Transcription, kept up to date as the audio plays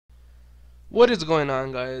What is going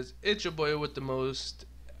on, guys? It's your boy with the most.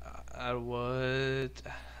 What?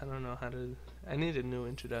 I don't know how to. I need a new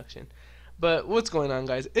introduction. But what's going on,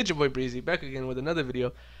 guys? It's your boy Breezy back again with another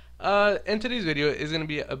video. And today's video is gonna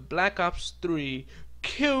be a Black Ops 3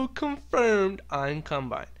 kill confirmed on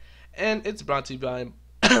Combine, and it's brought to you by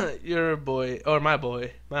your boy or my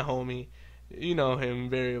boy, my homie. You know him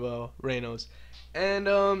very well, Reynos. And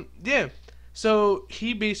yeah. So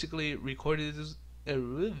he basically recorded this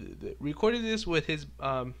with his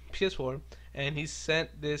PS4, and he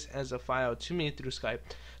sent this as a file to me through Skype,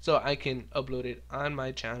 so I can upload it on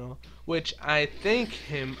my channel, which I thank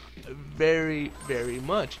him very, very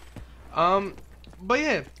much. But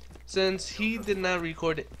yeah, since he did not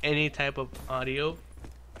record any type of audio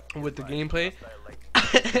with the gameplay,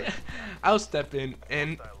 I'll step in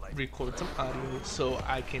and record some audio so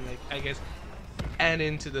I can, like, I guess, add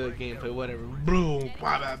into the gameplay, whatever. Boom,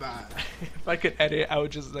 blah, blah, blah. If I could edit, I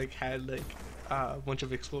would just like had like a bunch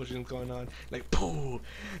of explosions going on, like pooh.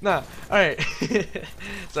 Nah, all right.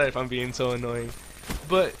 Sorry if I'm being so annoying,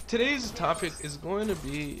 but today's topic is going to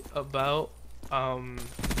be about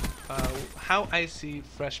how I see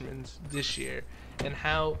freshmen this year, and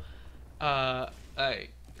how I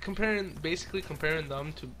basically comparing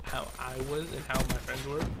them to how I was and how my friends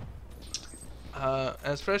were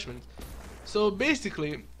as freshmen. So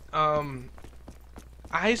basically,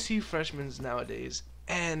 I see freshmen nowadays,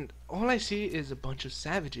 and all I see is a bunch of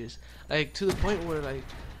savages. Like, to the point where, like,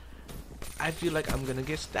 I feel like I'm gonna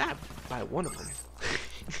get stabbed by one of them.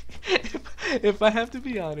 if I have to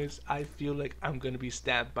be honest, I feel like I'm gonna be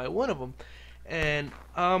stabbed by one of them, and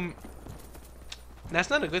that's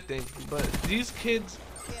not a good thing. But these kids,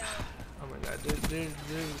 oh my god, they're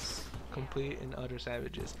just complete and utter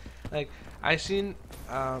savages. Like,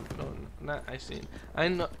 no, not I seen. I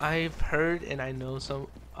know, I've heard, and I know some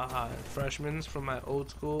freshmen from my old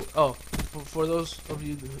school. Oh, for those of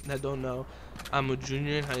you that don't know, I'm a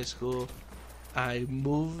junior in high school. I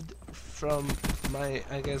moved from my,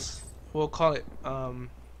 I guess we'll call it,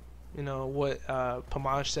 you know what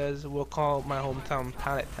Pamaj says, we'll call my hometown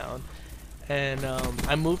Pallet Town, and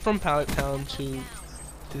I moved from Pallet Town to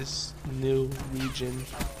this new region.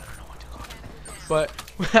 But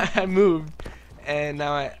I moved, and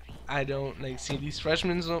now I don't like see these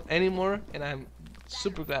freshmen anymore, and I'm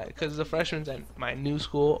super glad, because the freshmen at my new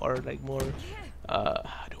school are like more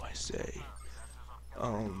how do I say,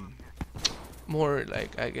 more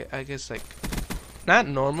like I guess like not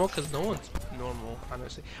normal, because no one's normal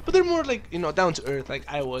honestly, but they're more like, you know, down to earth like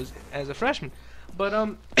I was as a freshman. But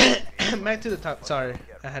back to the top. Sorry,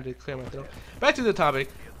 I had to clear my throat. Back to the topic.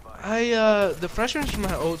 The freshmen from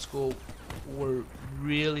my old school were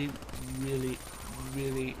really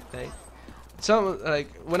like, some,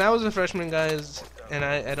 like, when I was a freshman, guys, and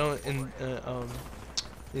I don't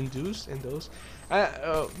endorse.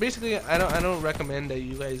 Basically I don't recommend that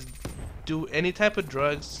you guys do any type of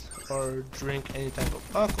drugs or drink any type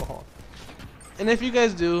of alcohol. And if you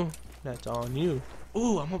guys do, that's on you.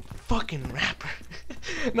 Ooh, I'm a fucking rapper.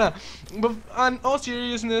 Nah, but on all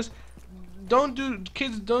seriousness, don't do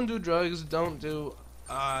drugs, don't drink,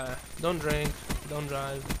 don't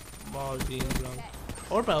drive while being drunk,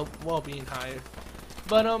 or while being high.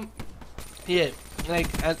 But yeah, like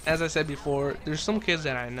as I said before, there's some kids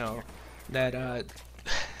that I know that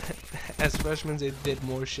as freshmen they did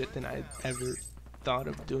more shit than I ever thought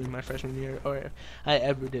of doing my freshman year, or I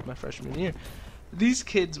ever did my freshman year. These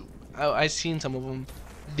kids, I seen some of them,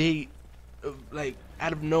 they like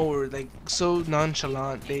out of nowhere, like so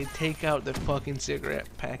nonchalant, they take out their fucking cigarette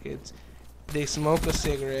packets, they smoke a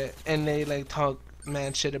cigarette, and they like talk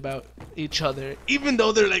mad shit about each other, even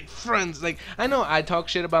though they're like friends. Like, I know I talk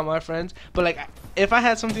shit about my friends, but like, if I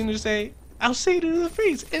had something to say, I'll say it to their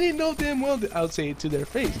face, and they know damn well that I'll say it to their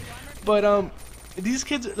face. But these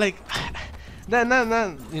kids, like, not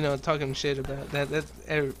you know, talking shit about that. That's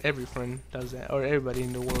every friend does that, or everybody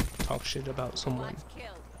in the world talks shit about someone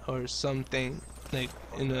or something, like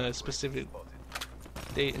in a specific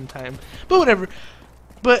date and time. But whatever.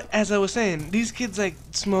 But as I was saying, these kids like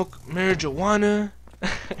smoke marijuana.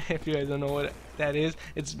 If you guys don't know what that is,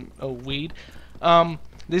 it's a weed.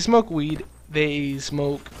 They smoke weed. They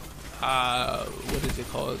smoke what is it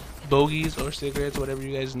called? Bogies or cigarettes, whatever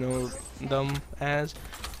you guys know them as.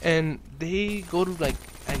 And they go to, like,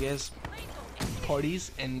 I guess,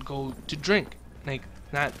 parties and go to drink, like,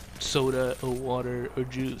 not soda or water or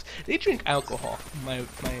juice. They drink alcohol. My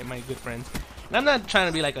good friends. And I'm not trying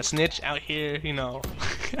to be like a snitch out here, you know.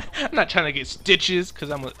 I'm not trying to get stitches, because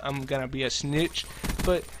I'm gonna be a snitch.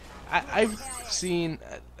 But I've seen,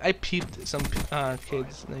 I peeped some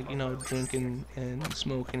kids, like, you know, drinking and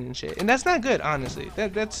smoking and shit, and that's not good, honestly.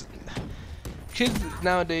 That's kids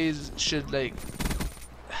nowadays should like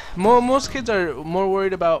most kids are more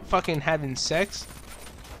worried about fucking having sex,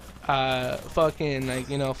 fucking like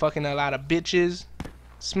fucking a lot of bitches,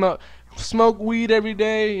 smoke weed every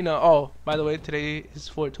day. Oh, by the way, today is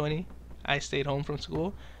 4/20. I stayed home from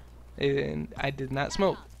school and I did not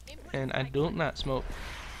smoke, and I do not smoke,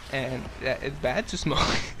 and it's bad to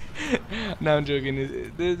smoke. No, I'm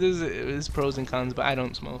joking. There's pros and cons, but I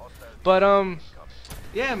don't smoke. But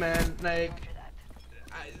yeah, man. Like,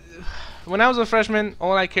 when I was a freshman,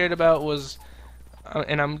 all I cared about was,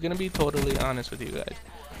 and I'm gonna be totally honest with you guys,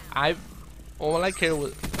 all I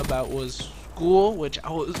cared about was school, which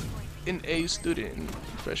I was an A student in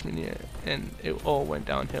freshman year, and it all went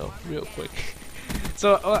downhill real quick.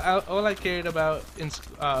 So all I cared about in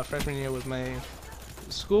freshman year was my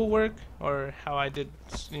schoolwork, or how I did,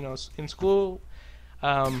 in school.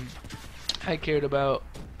 I cared about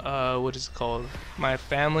what is it called, my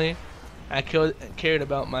family. I cared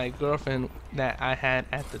about my girlfriend that I had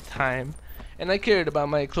at the time, and I cared about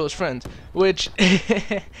my close friends, which,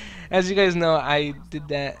 as you guys know, I did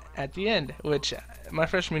that at the end. Which my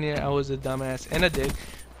freshman year, I was a dumbass and a dick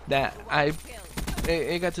that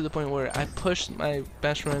it got to the point where I pushed my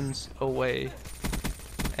best friends away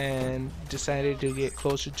and decided to get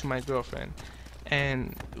closer to my girlfriend,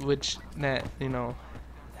 and which that I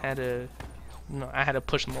had to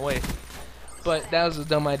push them away. But that was a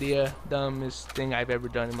dumb idea, dumbest thing I've ever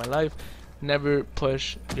done in my life. Never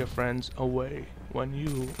push your friends away when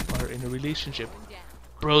you are in a relationship.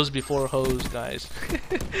 Bros before hoes, guys.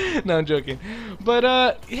 No, I'm joking.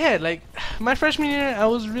 But yeah, like my freshman year, I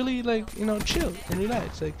was really like chill and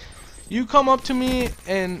relaxed. Like, you come up to me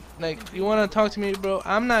and like you want to talk to me, bro,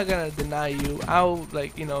 I'm not gonna deny you. I'll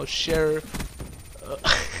like share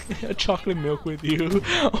a chocolate milk with you,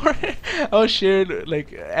 or I'll share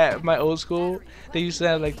like at my old school. They used to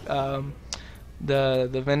have like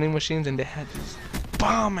the vending machines, and they had these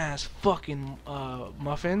bomb ass fucking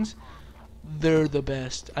muffins. They're the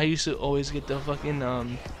best. I used to always get the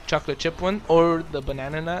fucking chocolate chip one or the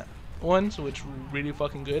banana nut ones, which were really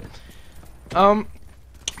fucking good.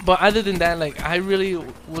 But other than that, like, I really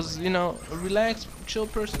was a relaxed, chill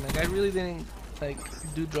person. Like, I really didn't like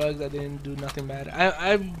do drugs. I didn't do nothing bad.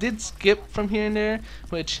 I did skip from here and there,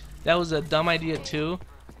 which that was a dumb idea too.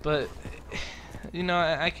 But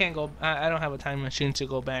I can't go. I don't have a time machine to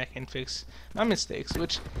go back and fix my mistakes,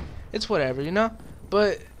 which it's whatever,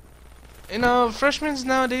 But freshmen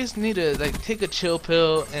nowadays need to like take a chill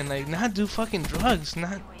pill and like not do fucking drugs.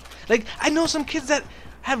 Not like, I know some kids that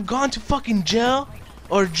have gone to fucking jail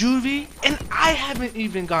or juvie, and I haven't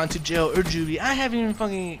even gone to jail or juvie. I haven't even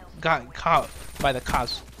fucking got caught by the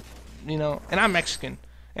cops, and I'm Mexican,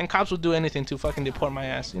 and cops will do anything to fucking deport my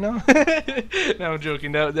ass, No, I'm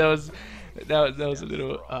joking. That was a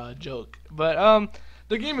little joke. But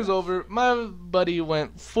the game is over. My buddy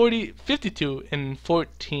went 52 and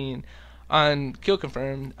 14 on kill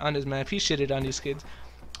confirmed on his map. He shitted on these kids.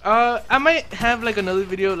 I might have like another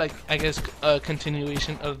video, like I guess a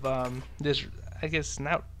continuation of this. I guess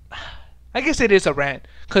not. I guess it is a rant,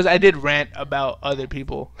 because I did rant about other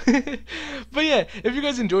people. But yeah, if you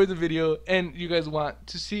guys enjoyed the video and you guys want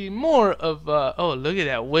to see more of oh, look at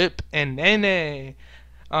that whip and nene.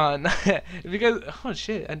 If you guys, oh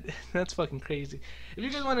shit, that's fucking crazy. If you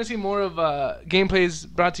guys want to see more of gameplays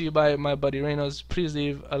brought to you by my buddy Reynolds, please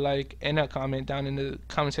leave a like and a comment down in the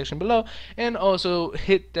comment section below, and also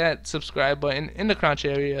hit that subscribe button in the crotch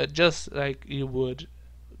area, just like you would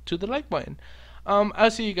to the like button. I'll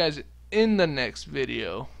see you guys in the next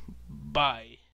video. Bye.